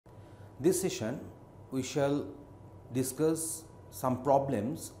This session we shall discuss some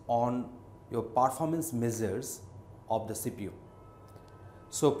problems on your performance measures of the CPU.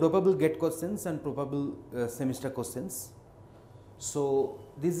 So, probable gate questions and probable semester questions. So,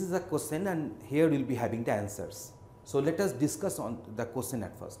 this is a question and here we will be having the answers. So, let us discuss on the question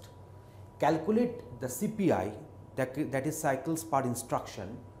at first. Calculate the CPI, that is cycles per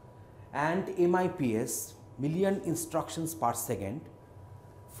instruction, and MIPS, million instructions per second,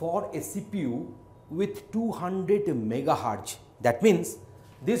 for a CPU with 200 megahertz. That means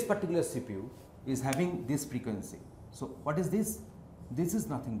this particular CPU is having this frequency. So, what is this? This is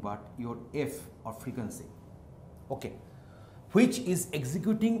nothing but your F or frequency, okay, which is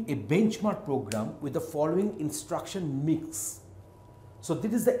executing a benchmark program with the following instruction mix. So,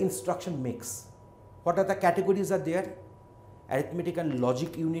 this is the instruction mix. What are the categories are there? Arithmetic and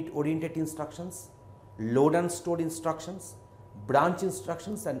logic unit oriented instructions, load and store instructions, branch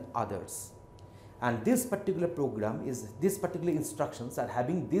instructions and others. And this particular program is, these particular instructions are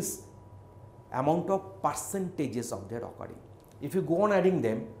having this amount of percentages of their occurring. If you go on adding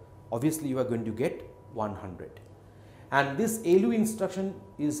them, obviously you are going to get 100. And this LU instruction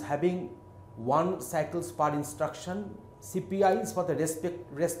is having 1 cycles per instruction. CPIs for the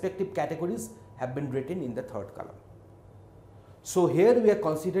respective categories have been written in the third column. So, here we are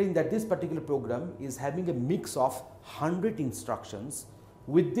considering that this particular program is having a mix of 100 instructions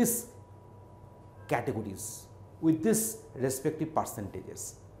with this categories, with this respective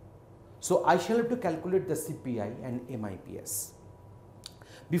percentages. So, I shall have to calculate the CPI and MIPS.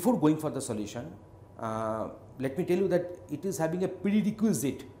 Before going for the solution, let me tell you that it is having a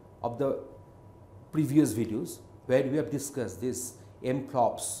prerequisite of the previous videos where we have discussed this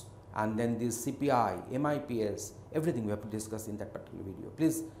MFLOPS and then this CPI, MIPS, everything we have to discuss in that particular video.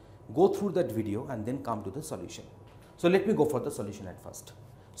 Please go through that video and then come to the solution. So, let me go for the solution at first.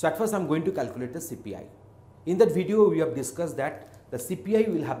 So, at first I am going to calculate the CPI. In that video we have discussed that the CPI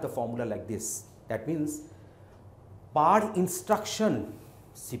will have the formula like this. That means per instruction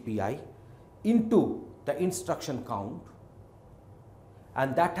CPI into the instruction count,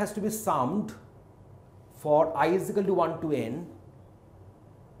 and that has to be summed for I is equal to 1 to n.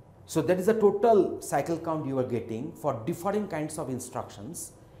 So, that is the total cycle count you are getting for different kinds of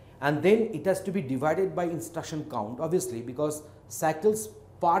instructions, and then it has to be divided by instruction count, obviously, because cycles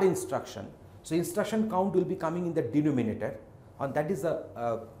per instruction. So, instruction count will be coming in the denominator, and that is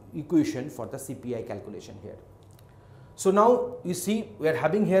the equation for the CPI calculation here. So, now you see we are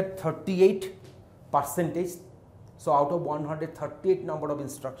having here 38 percentage. So, out of 138 number of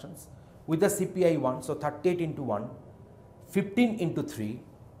instructions with the CPI 1. So, 38 into 1, 15 into 3,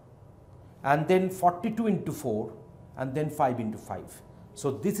 and then 42 into 4, and then 5 into 5.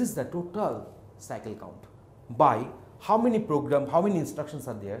 So, this is the total cycle count by how many instructions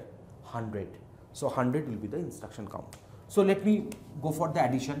are there? 100. So, 100 will be the instruction count. So, let me go for the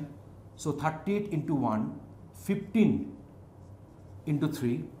addition. So, 38 into 1, 15 into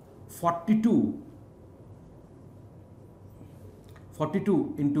 3, 42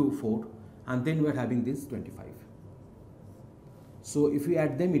 into 4, and then we are having this 25. So, if we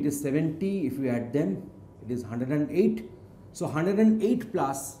add them, it is 70. If we add them, it is 108. So, 108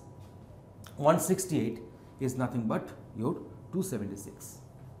 plus 168 is nothing but your 276.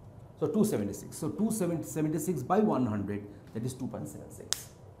 So, 276. So, 276 by 100, that is 2.76.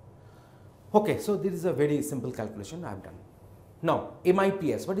 Okay, so this is a very simple calculation I have done. Now,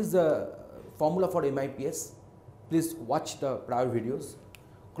 MIPS, what is the formula for MIPS? Please watch the prior videos.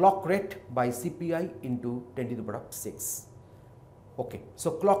 Clock rate by CPI into 10 to the power of 6. Okay,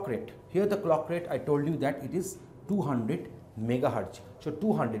 so clock rate, here the clock rate I told you that it is 200 megahertz. So,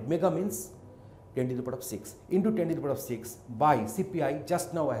 200 mega means 10 to the power of 6 into 10 to the power of 6 by CPI,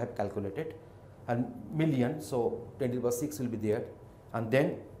 just now I have calculated, and million. So, 10 to the power of 6 will be there, and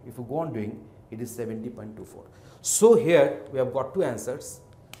then if you go on doing, it is 70.24. So, here we have got two answers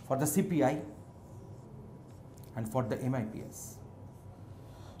for the CPI and for the MIPS.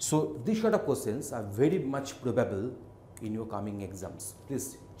 So, these sort of questions are very much probable in your coming exams.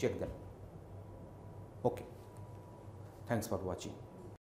 Please check them. Okay. Thanks for watching.